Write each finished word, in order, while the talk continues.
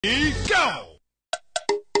Go!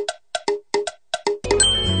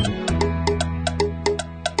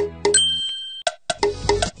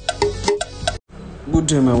 Good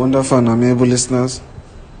day, my wonderful and amiable listeners.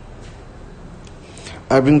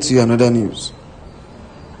 I bring to you another news.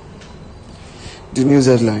 The news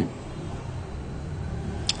headline: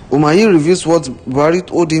 Umahi reveals what Buhari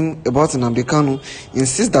told him about Nnamdi Kanu,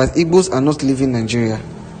 insists that Igbos are not leaving Nigeria.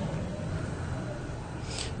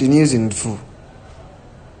 The news in full.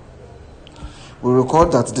 We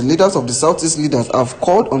record that the leaders of the Southeast leaders have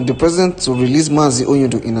called on the president to release Mazi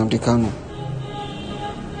Onyedo Nnamdi Kanu.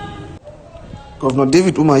 Governor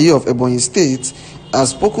David Umahi of Ebonyi State has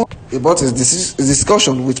spoken about his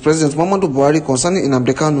discussion with President Muhammadu Buhari concerning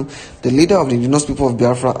Nnamdi Kanu, the leader of the indigenous people of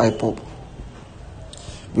Biafra, IPOB.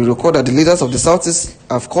 We record that the leaders of the Southeast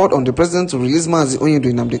have called on the president to release Mazi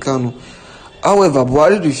Onyedo Nnamdi Kanu. However,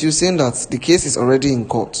 Buhari refused, saying that the case is already in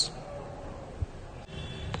court.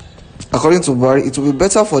 According to Buhari, it will be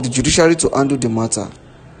better for the judiciary to handle the matter.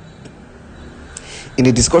 In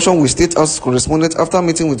a discussion with State House correspondent after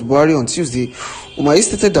meeting with Buhari on Tuesday, Umahi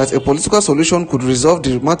stated that a political solution could resolve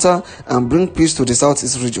the matter and bring peace to the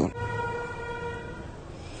Southeast region.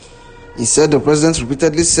 He said the president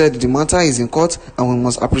repeatedly said the matter is in court and we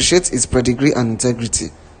must appreciate its pedigree and integrity.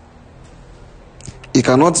 He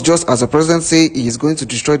cannot just as a president say he is going to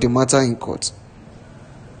destroy the matter in court.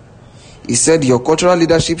 He said your cultural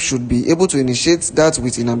leadership should be able to initiate that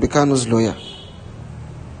with Nnamdi Kanu's lawyer.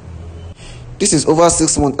 This is over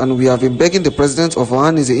 6 months and we have been begging the president of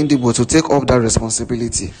Igbos Indigbo to take up that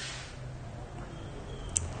responsibility.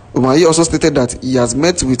 Umahi also stated that he has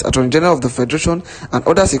met with Attorney General of the Federation and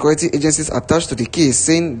other security agencies attached to the case,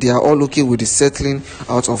 saying they are all okay with the settling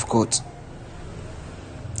out of court.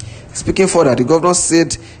 Speaking further, the governor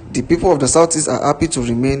said the people of the Southeast are happy to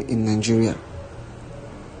remain in Nigeria.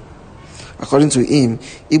 According to him,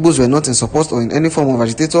 Igbos were not in support or in any form of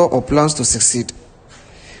agitator or plans to secede.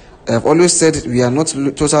 I have always said we are not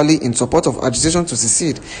totally in support of agitation to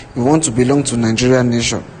secede. We want to belong to Nigerian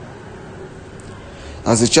nation.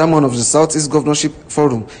 As the chairman of the Southeast Governorship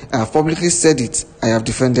Forum, I have publicly said it. I have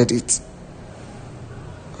defended it.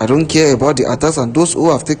 I don't care about the attacks and those who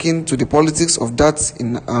have taken to the politics of that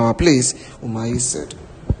in our place, Umahi said.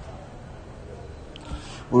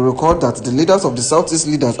 We record that the leaders of the Southeast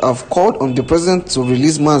leaders have called on the president to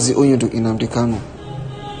release Mazi Onyedo Nnamdi Kanu.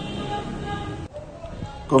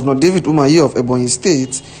 Governor David Umahi of Ebonyi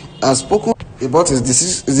State has spoken about his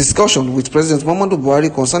discussion with President Muhammadu Buhari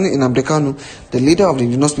concerning Nnamdi Kanu, the leader of the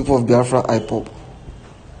indigenous people of Biafra, IPOB.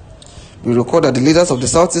 We record that the leaders of the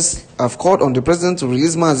Southeast have called on the president to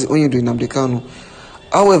release Mazi Onyedo Nnamdi Kanu.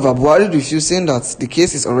 However, Buhari refused, saying that the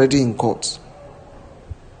case is already in court.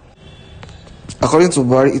 According to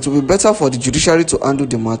Buhari, it will be better for the judiciary to handle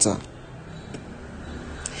the matter.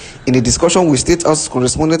 In a discussion with State House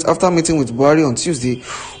correspondent after meeting with Buhari on Tuesday,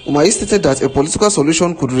 Umahi stated that a political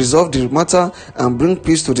solution could resolve the matter and bring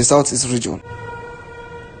peace to the Southeast region.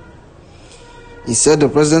 He said the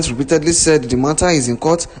president repeatedly said the matter is in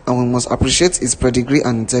court and we must appreciate its pedigree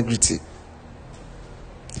and integrity.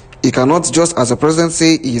 He cannot just as a president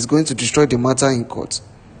say he is going to destroy the matter in court.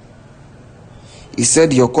 He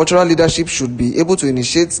said your cultural leadership should be able to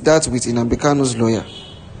initiate that with Nnamdi Kanu's lawyer.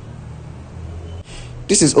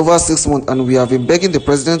 This is over 6 months and we have been begging the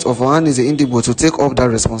president of Igbos Indigbo to take up that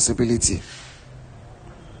responsibility.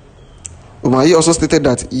 Umahi also stated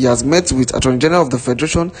that he has met with Attorney General of the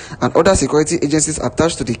Federation and other security agencies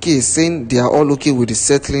attached to the case, saying they are all okay with the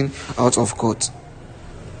settling out of court.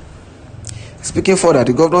 Speaking further,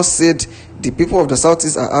 the governor said the people of the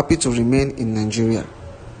Southeast are happy to remain in Nigeria.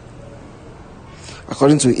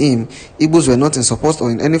 According to him, Igbos were not in support or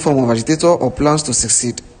in any form of agitator or plans to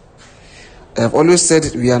secede. I have always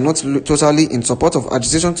said we are not totally in support of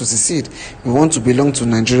agitation to secede. We want to belong to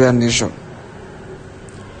Nigerian nation.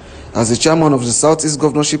 As the chairman of the Southeast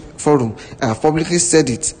Governorship Forum, I have publicly said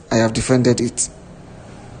it. I have defended it.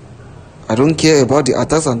 I don't care about the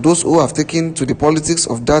attacks and those who have taken to the politics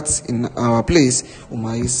of that in our place,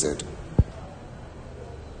 Umahi said.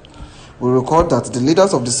 We record that the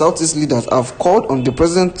leaders of the Southeast leaders have called on the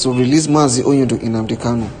president to release Mazi Onyedo Nnamdi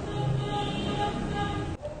Kanu.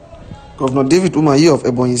 Governor David Umahi of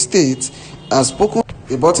Ebonyi State has spoken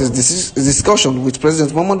about his discussion with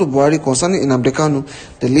President Muhammadu Buhari concerning Nnamdi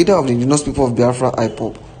Kanu, the leader of the indigenous people of Biafra,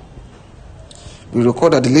 IPOB. We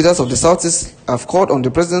record that the leaders of the Southeast have called on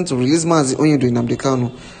the president to release Mazi Onyedo Nnamdi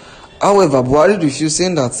Kanu. However, Buhari refused,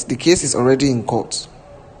 saying that the case is already in court.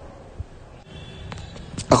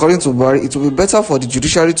 According to Buhari, it will be better for the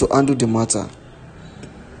judiciary to handle the matter.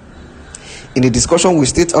 In a discussion with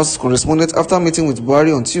State House correspondent after meeting with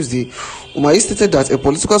Buhari on Tuesday, Umahi stated that a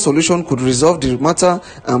political solution could resolve the matter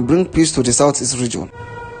and bring peace to the Southeast region.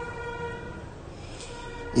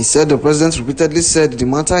 He said the president repeatedly said the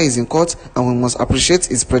matter is in court and we must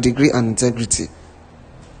appreciate its pedigree and integrity.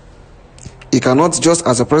 He cannot just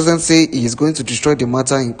as a president say he is going to destroy the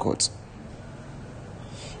matter in court.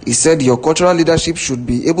 He said your cultural leadership should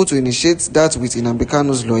be able to initiate that with Nnamdi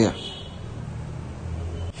Kanu's lawyer.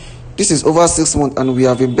 This is over 6 months and we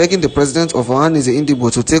have been begging the president of Ohanaeze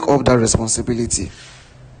Ndigbo to take up that responsibility.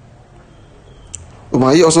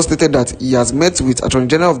 Umahi also stated that he has met with Attorney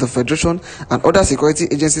General of the Federation and other security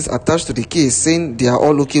agencies attached to the case, saying they are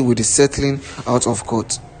all looking with the settling out of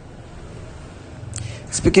court.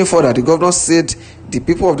 Speaking further, the governor said the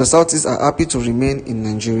people of the Southeast are happy to remain in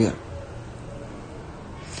Nigeria.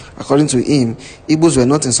 According to him, Igbos were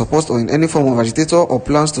not in support or in any form of agitator or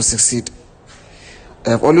plans to secede.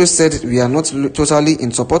 I have always said we are not totally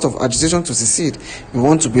in support of agitation to secede. We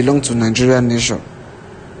want to belong to Nigerian nation.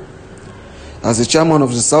 As the chairman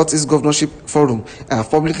of the Southeast Governorship Forum, I have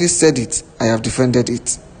publicly said it. I have defended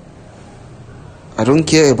it. I don't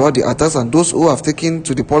care about the attacks and those who have taken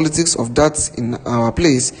to the politics of that in our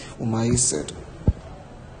place, Umahi said.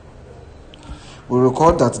 We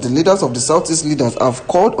record that the leaders of the Southeast leaders have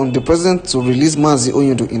called on the president to release Mazi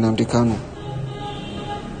Onyedo Nnamdi Kanu.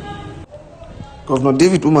 Governor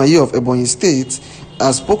David Umahi of Ebonyi State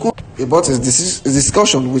has spoken about his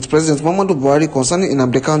discussion with President Muhammadu Buhari concerning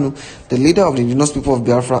Nnamdi Kanu, the leader of the indigenous people of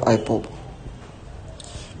Biafra, IPOB.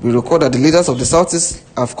 We record that the leaders of the Southeast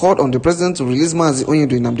have called on the president to release Mazi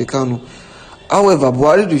Onyedo Nnamdi Kanu. However,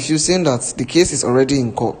 Buhari refused, saying that the case is already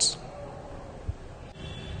in court.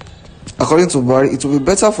 According to Buhari, it will be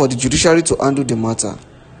better for the judiciary to handle the matter.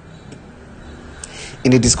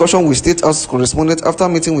 In a discussion with State House correspondent after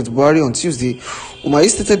meeting with Buhari on Tuesday, Umahi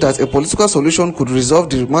stated that a political solution could resolve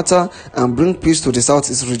the matter and bring peace to the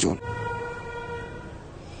Southeast region.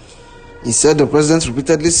 He said the president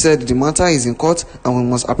repeatedly said the matter is in court and we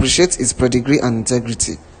must appreciate its pedigree and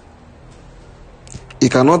integrity. He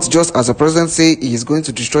cannot just as a president say he is going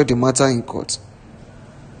to destroy the matter in court.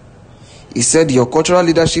 He said your cultural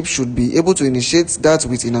leadership should be able to initiate that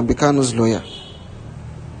with Nnamdi Kanu's lawyer.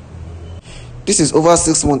 This is over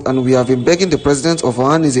 6 months and we have been begging the president of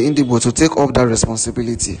Ohanaeze Ndigbo to take up that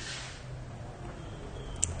responsibility.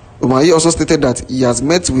 Umahi also stated that he has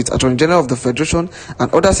met with Attorney General of the Federation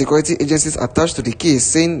and other security agencies attached to the case,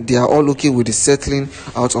 saying they are all looking with the settling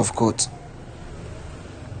out of court.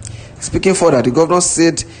 Speaking further, the governor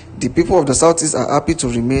said the people of the Southeast are happy to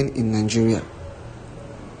remain in Nigeria.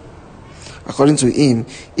 According to him,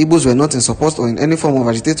 Igbos were not in support or in any form of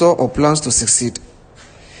agitator or plans to secede.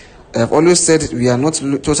 I have always said we are not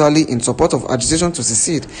totally in support of agitation to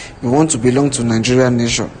secede. We want to belong to Nigerian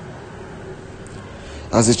nation.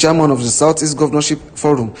 As the chairman of the Southeast Governorship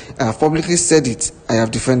Forum, I have publicly said it. I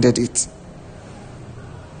have defended it.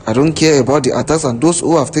 I don't care about the attacks and those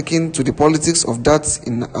who have taken to the politics of that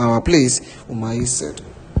in our place, Umahi said.